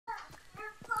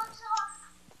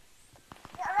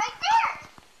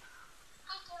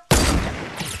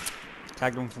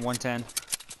Tagged him for 110.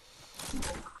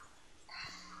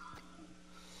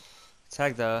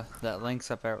 Tag that links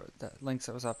up there. That links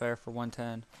that was up there for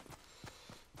 110.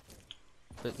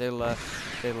 But they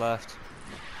left. They left.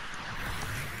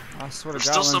 I swear to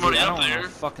God, still somebody up there.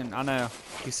 Fucking, I know.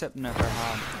 He's sitting there for a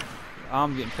while.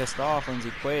 I'm getting pissed off.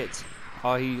 Lindsay quits.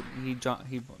 Oh, he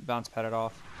bounce padded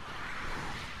off.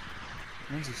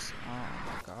 Lindsay's, oh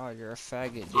my God, you're a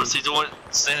faggot, dude. What's he doing?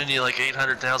 Sending you like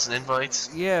 800,000 invites?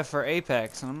 Yeah, for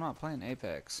Apex, and I'm not playing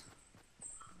Apex.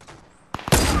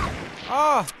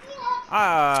 Oh!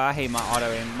 I hate my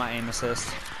auto aim, my aim assist.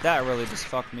 That really just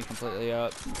fucked me completely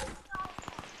up.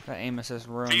 That aim assist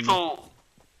ruined People,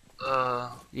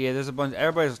 yeah, there's a bunch.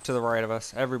 Everybody's to the right of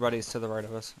us. Everybody's to the right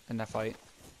of us in that fight.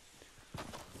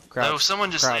 Crouch, no, someone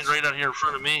just standing right out here in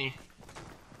front of me.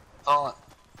 Thought.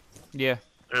 Yeah.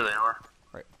 There they are.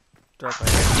 Right. Directly.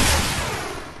 Right.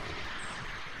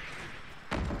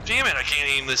 Damn it! I can't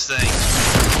aim this thing.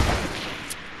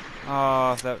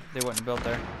 Oh, that they wouldn't built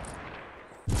there.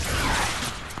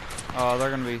 Oh, they're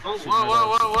gonna be. Oh,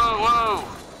 whoa!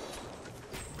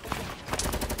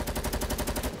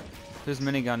 Who's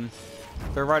minigun?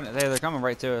 They're right. They're coming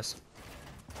right to us.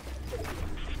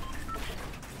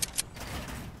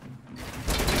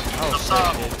 Oh, shit,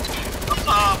 dude. Up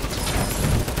top.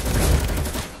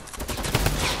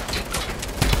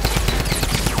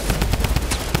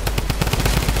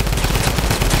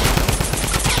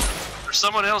 There's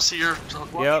someone else here.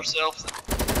 Watch yourself.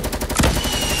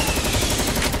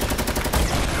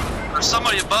 There's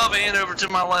somebody above and over to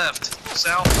my left.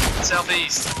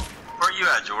 Southeast. Where are you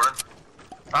at, Jordan?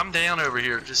 I'm down over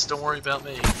here. Just don't worry about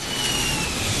me.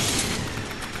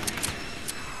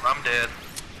 I'm dead.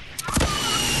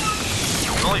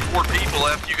 There's only 4 people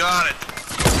left. You got it.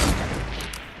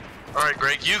 Alright,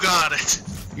 Greg, you got it.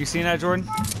 You seen that, Jordan?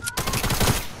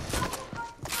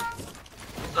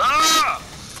 Ah!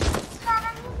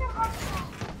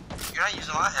 You're not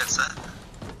using my headset.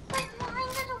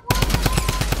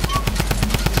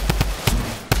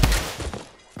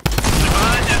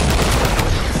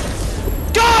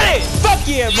 Got it! Fuck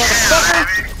yeah, motherfucker!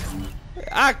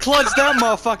 I clutched that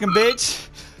motherfucking bitch.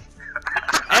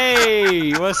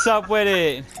 Hey, what's up with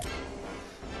it?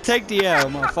 Take the L,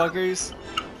 motherfuckers.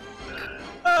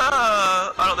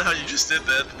 I don't know how you just did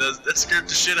that. That scared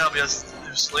the shit out of me. I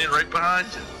was laying right behind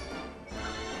you.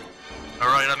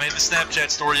 Alright, I made the Snapchat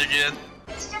story again.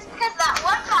 It's just because that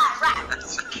one guy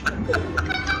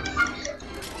rapped.